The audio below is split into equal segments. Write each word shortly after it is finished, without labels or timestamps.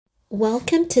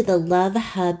Welcome to the Love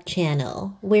Hub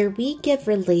channel, where we give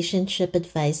relationship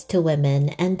advice to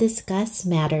women and discuss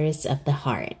matters of the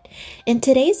heart. In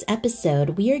today's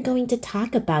episode, we are going to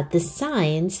talk about the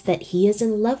signs that he is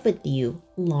in love with you,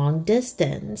 long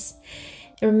distance.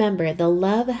 Remember, the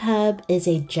Love Hub is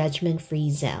a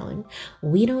judgment-free zone.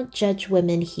 We don't judge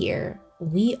women here.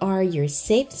 We are your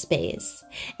safe space.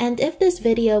 And if this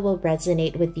video will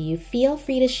resonate with you, feel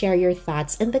free to share your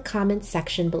thoughts in the comments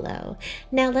section below.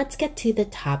 Now let's get to the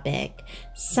topic.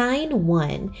 Sign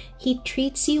 1. He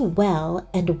treats you well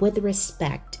and with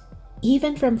respect,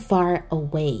 even from far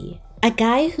away. A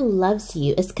guy who loves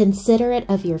you is considerate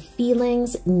of your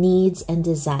feelings, needs, and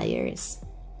desires.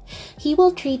 He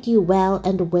will treat you well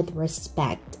and with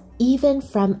respect, even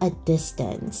from a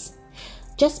distance.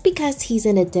 Just because he's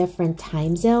in a different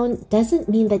time zone doesn't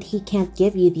mean that he can't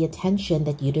give you the attention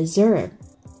that you deserve.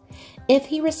 If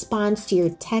he responds to your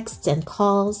texts and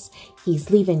calls, he's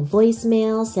leaving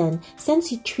voicemails and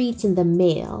sends you treats in the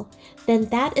mail, then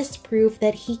that is proof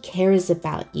that he cares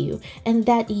about you and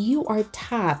that you are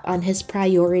top on his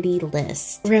priority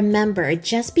list. Remember,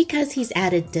 just because he's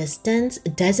at a distance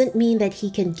doesn't mean that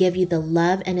he can give you the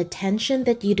love and attention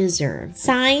that you deserve.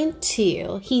 Sign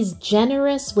 2. He's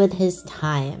generous with his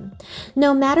time.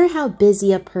 No matter how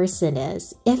busy a person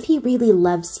is, if he really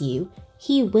loves you,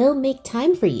 he will make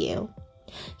time for you.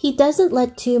 He doesn't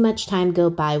let too much time go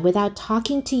by without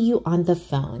talking to you on the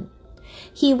phone.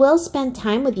 He will spend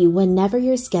time with you whenever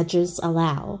your schedules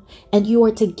allow, and you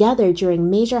are together during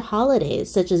major holidays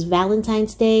such as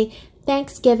Valentine's Day,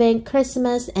 Thanksgiving,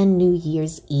 Christmas, and New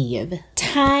Year's Eve.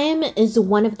 Time is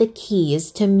one of the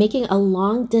keys to making a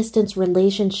long-distance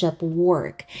relationship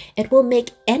work. It will make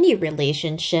any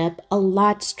relationship a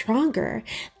lot stronger.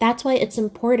 That's why it's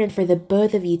important for the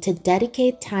both of you to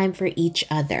dedicate time for each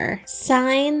other.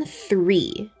 Sign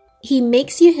 3. He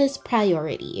makes you his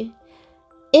priority.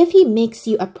 If he makes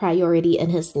you a priority in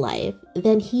his life,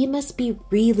 then he must be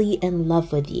really in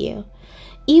love with you.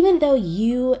 Even though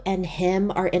you and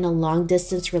him are in a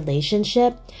long-distance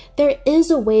relationship, there is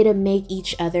a way to make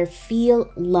each other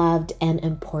feel loved and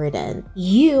important.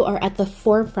 You are at the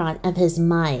forefront of his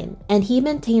mind, and he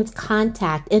maintains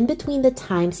contact in between the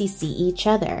times you see each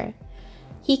other.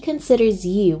 He considers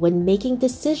you when making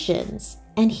decisions,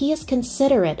 and he is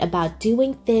considerate about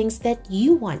doing things that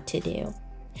you want to do.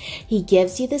 He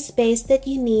gives you the space that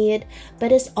you need,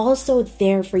 but is also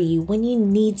there for you when you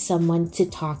need someone to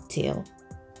talk to.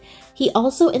 He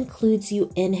also includes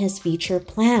you in his future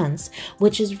plans,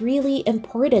 which is really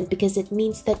important because it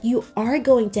means that you are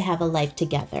going to have a life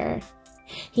together.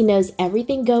 He knows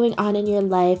everything going on in your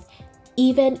life,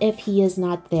 even if he is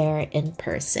not there in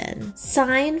person.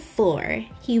 Sign 4.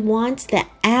 He wants the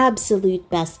absolute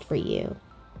best for you.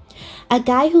 A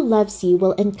guy who loves you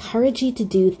will encourage you to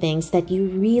do things that you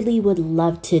really would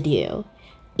love to do,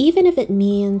 even if it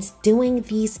means doing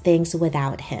these things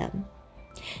without him.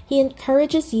 He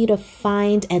encourages you to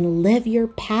find and live your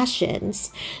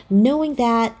passions, knowing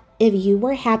that if you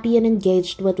were happy and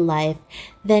engaged with life,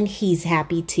 then he's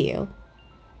happy too.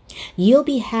 You'll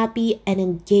be happy and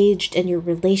engaged in your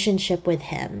relationship with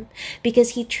him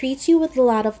because he treats you with a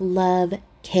lot of love,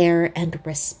 care, and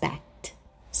respect.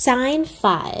 Sign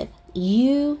 5.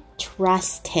 You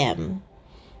trust him.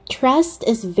 Trust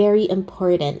is very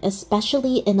important,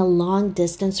 especially in a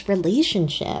long-distance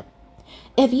relationship.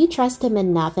 If you trust him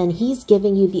enough and he's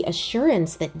giving you the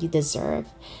assurance that you deserve,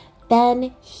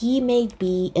 then he may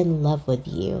be in love with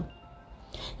you.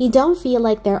 You don't feel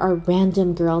like there are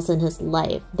random girls in his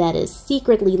life that is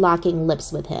secretly locking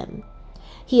lips with him.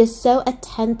 He is so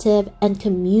attentive and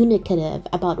communicative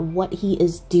about what he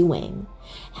is doing,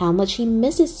 how much he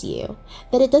misses you,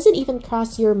 that it doesn't even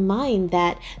cross your mind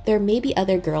that there may be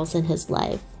other girls in his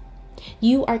life.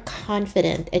 You are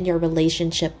confident in your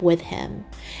relationship with him,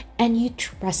 and you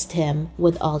trust him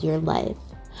with all your life.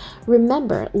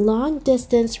 Remember,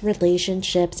 long-distance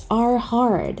relationships are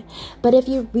hard, but if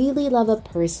you really love a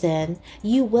person,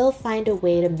 you will find a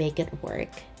way to make it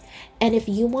work. And if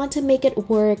you want to make it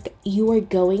work, you are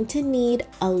going to need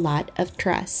a lot of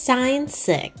trust. Sign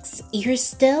 6. You're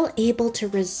still able to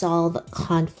resolve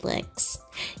conflicts.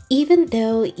 Even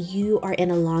though you are in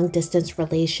a long-distance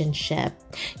relationship,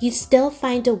 you still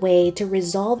find a way to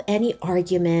resolve any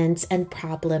arguments and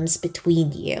problems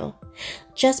between you.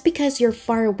 Just because you're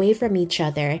far away from each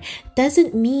other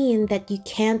doesn't mean that you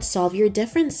can't solve your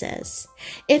differences.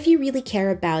 If you really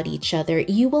care about each other,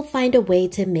 you will find a way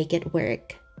to make it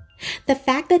work. The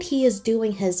fact that he is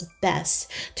doing his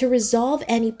best to resolve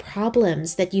any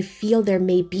problems that you feel there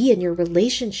may be in your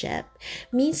relationship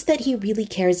means that he really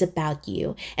cares about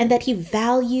you and that he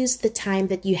values the time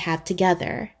that you have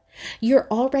together. You're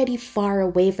already far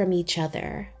away from each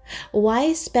other.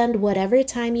 Why spend whatever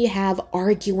time you have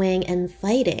arguing and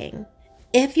fighting?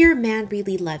 If your man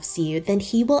really loves you, then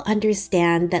he will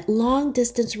understand that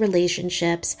long-distance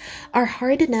relationships are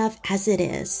hard enough as it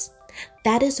is.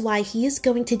 That is why he is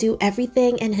going to do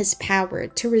everything in his power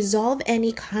to resolve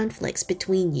any conflicts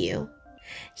between you.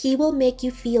 He will make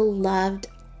you feel loved,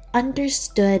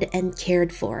 understood, and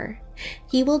cared for.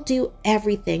 He will do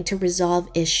everything to resolve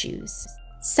issues.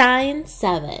 Sign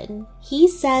 7. He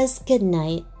says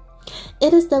goodnight.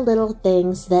 It is the little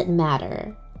things that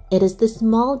matter. It is the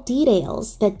small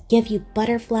details that give you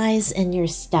butterflies in your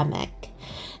stomach.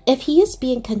 If he is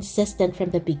being consistent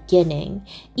from the beginning,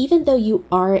 even though you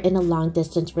are in a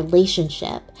long-distance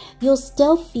relationship, you'll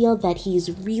still feel that he's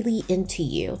really into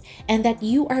you and that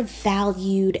you are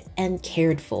valued and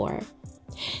cared for.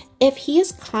 If he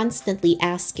is constantly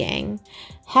asking,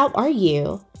 "How are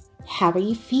you? How are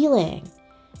you feeling?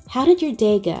 How did your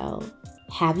day go?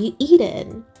 Have you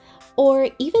eaten?" Or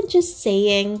even just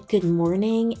saying good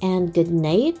morning and good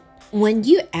night, when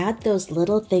you add those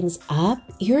little things up,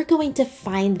 you're going to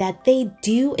find that they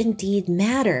do indeed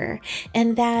matter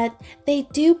and that they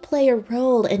do play a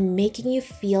role in making you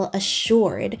feel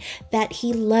assured that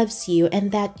he loves you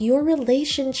and that your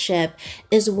relationship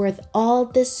is worth all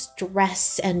this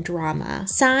stress and drama.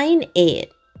 Sign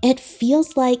 8. It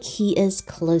feels like he is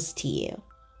close to you.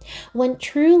 When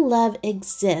true love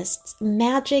exists,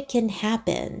 magic can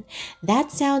happen.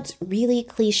 That sounds really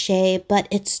cliche, but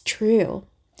it's true.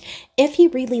 If he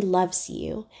really loves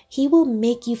you, he will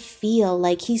make you feel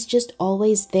like he's just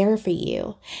always there for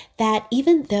you. That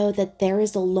even though that there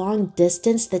is a long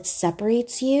distance that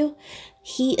separates you,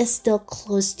 he is still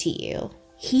close to you.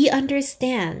 He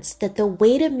understands that the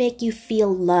way to make you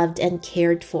feel loved and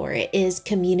cared for is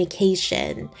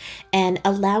communication and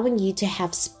allowing you to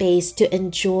have space to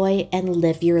enjoy and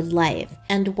live your life.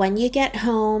 And when you get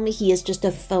home, he is just a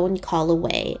phone call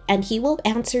away and he will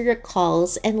answer your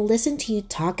calls and listen to you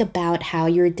talk about how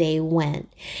your day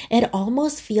went. It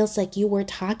almost feels like you were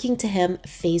talking to him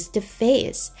face to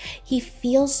face. He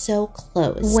feels so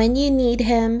close. When you need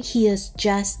him, he is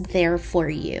just there for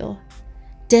you.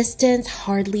 Distance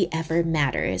hardly ever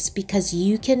matters because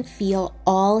you can feel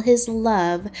all his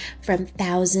love from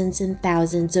thousands and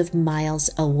thousands of miles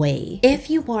away. If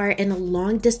you are in a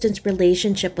long-distance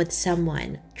relationship with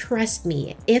someone, trust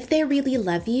me, if they really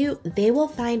love you, they will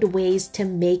find ways to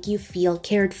make you feel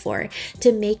cared for,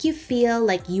 to make you feel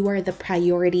like you are the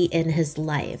priority in his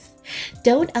life.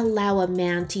 Don't allow a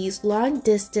man to use long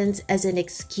distance as an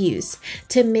excuse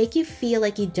to make you feel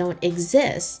like you don't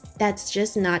exist. That's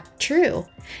just not true.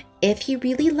 If he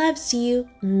really loves you,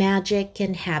 magic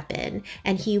can happen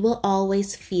and he will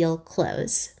always feel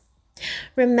close.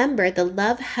 Remember, the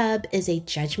Love Hub is a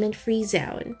judgment-free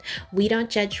zone. We don't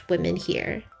judge women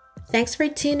here. Thanks for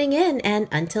tuning in, and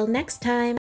until next time.